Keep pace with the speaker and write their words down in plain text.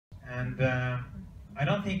And I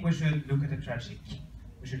don't think we should look at the tragic.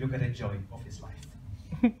 We should look at the joy of his life.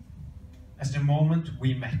 As the moment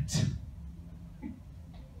we met.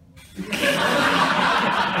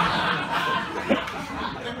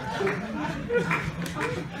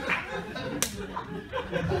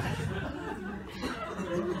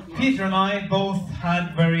 Peter and I both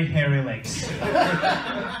had very hairy legs.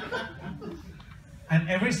 And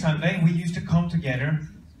every Sunday we used to come together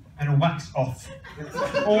and wax off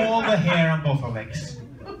all the hair on both our legs.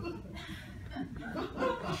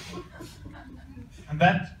 And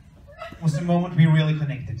that was the moment we really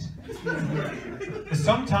connected. But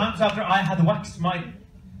sometimes after I had waxed my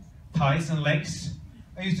thighs and legs,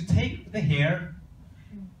 I used to take the hair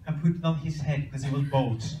and put it on his head because he was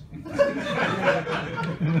bald. Due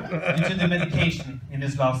to the medication in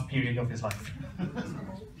this last period of his life.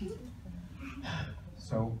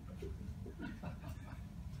 So,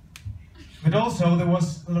 but also there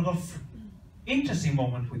was a lot of interesting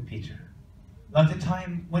moments with Peter. Like the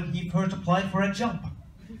time when he first applied for a job.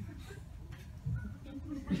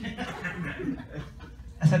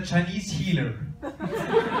 As a Chinese healer.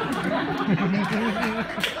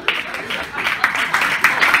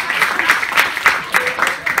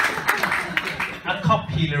 A cop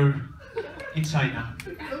healer in China.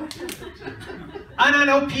 And I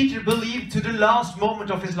know Peter believed to the last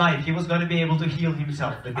moment of his life he was going to be able to heal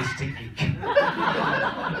himself with this technique.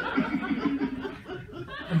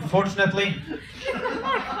 Unfortunately,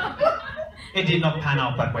 it did not pan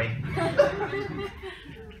out that way.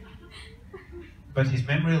 But his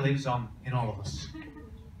memory lives on in all of us.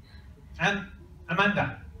 And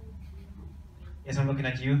Amanda, yes, I'm looking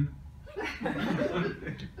at you.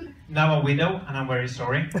 Now a widow, and I'm very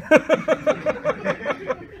sorry.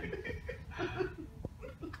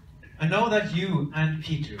 I know that you and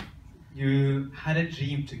Peter, you had a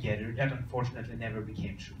dream together that unfortunately never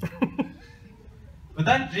became true. But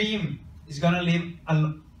that dream is going to live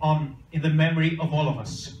on in the memory of all of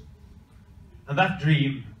us. And that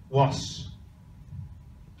dream was...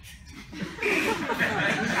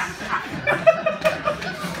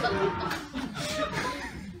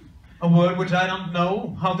 a word which I don't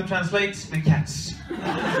know how to translate, and cats.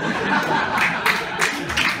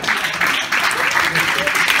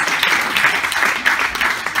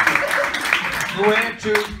 Where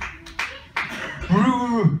to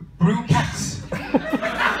brew cats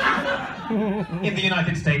in the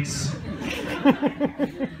United States.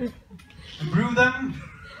 Brew them,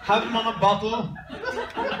 have them on a bottle,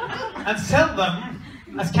 and sell them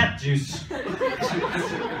as cat juice.